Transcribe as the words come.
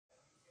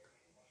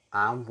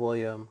I'm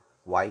William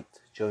White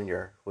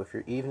Jr. with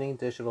your evening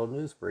digital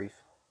news brief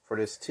for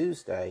this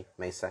Tuesday,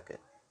 May 2nd.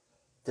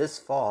 This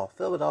fall,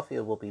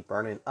 Philadelphia will be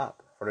burning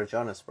up for the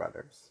Jonas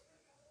Brothers.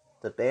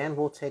 The band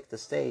will take the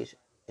stage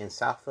in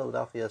South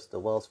Philadelphia's the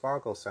Wells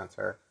Fargo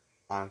Center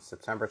on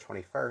September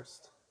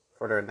 21st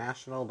for their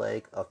national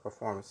leg of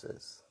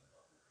performances.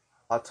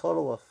 A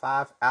total of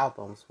 5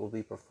 albums will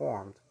be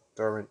performed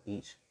during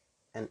each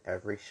and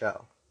every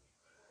show.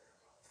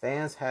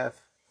 Fans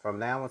have from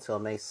now until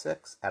May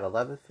 6th at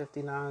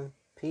 11:59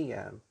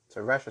 p.m.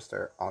 to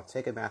register on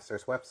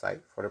Ticketmaster's website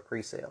for the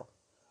pre-sale.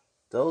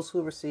 Those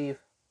who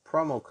receive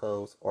promo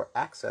codes or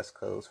access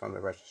codes from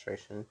the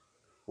registration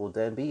will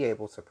then be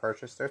able to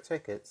purchase their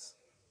tickets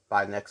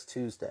by next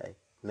Tuesday,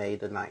 May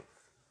the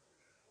 9th.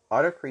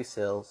 Other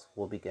pre-sales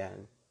will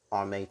begin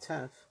on May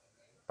 10th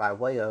by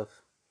way of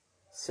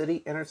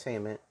City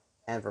Entertainment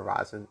and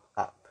Verizon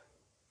Up.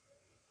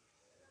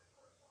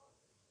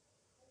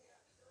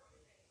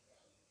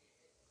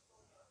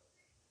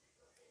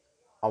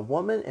 A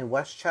woman in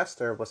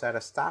Westchester was at a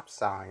stop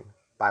sign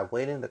by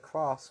waiting to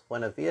cross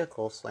when a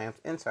vehicle slammed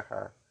into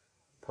her.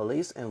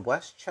 Police in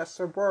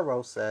Westchester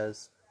Borough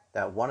says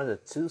that one of the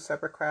 2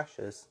 separate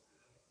crashes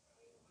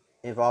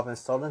involving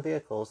stolen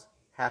vehicles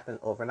happened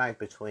overnight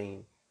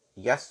between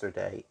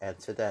yesterday and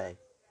today.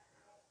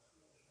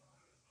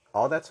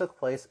 All that took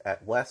place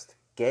at West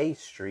Gay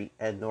Street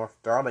and North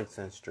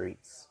Darlington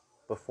Streets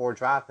before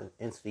driving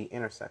into the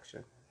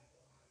intersection.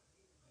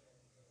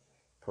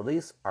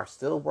 Police are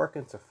still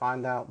working to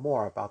find out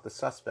more about the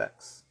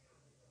suspects,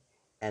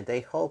 and they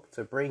hope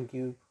to bring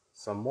you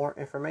some more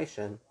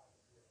information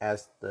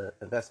as the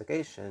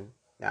investigation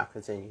now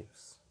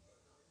continues.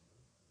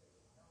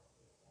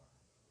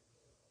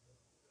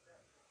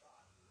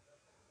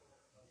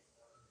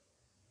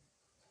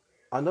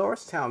 A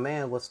Norristown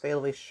man was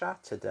fatally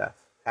shot to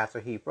death after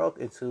he broke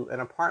into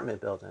an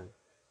apartment building.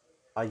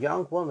 A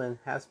young woman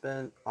has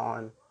been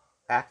on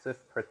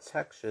active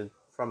protection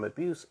from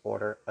abuse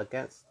order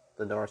against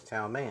the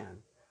Norristown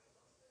man.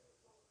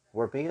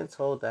 We're being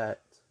told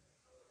that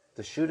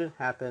the shooting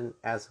happened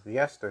as of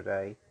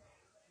yesterday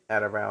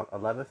at around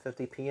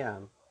 11:50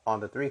 p.m.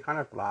 on the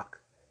 300 block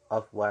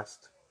of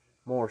West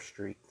Moore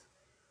Street.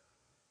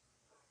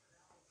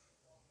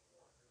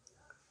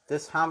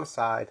 This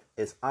homicide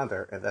is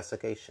under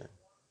investigation.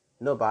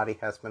 Nobody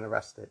has been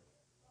arrested.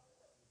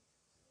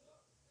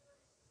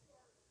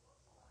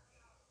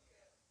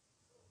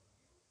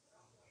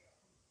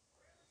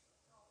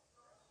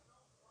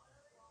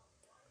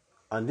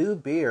 A new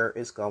beer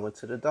is going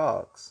to the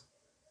dogs.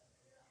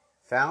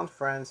 Found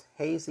Friends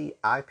Hazy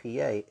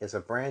IPA is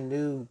a brand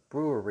new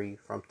brewery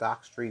from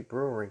Dock Street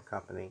Brewing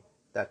Company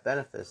that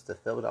benefits the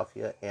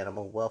Philadelphia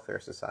Animal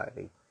Welfare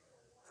Society.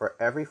 For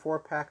every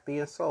 4-pack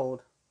being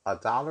sold,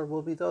 $1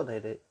 will be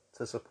donated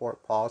to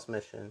support Paul's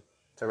mission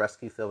to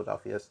rescue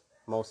Philadelphia's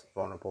most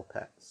vulnerable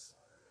pets.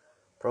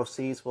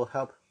 Proceeds will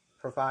help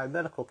provide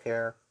medical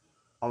care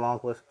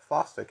along with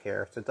foster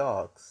care to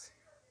dogs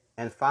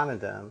and finding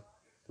them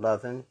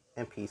loving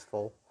and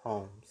peaceful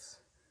homes.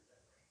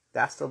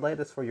 That's the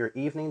latest for your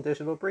evening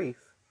digital brief.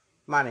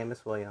 My name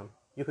is William.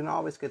 You can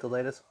always get the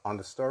latest on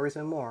the stories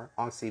and more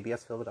on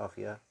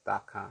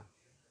cbsphiladelphia.com.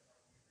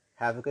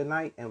 Have a good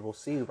night, and we'll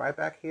see you right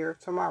back here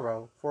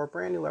tomorrow for a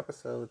brand new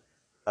episode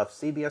of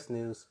CBS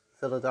News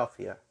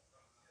Philadelphia.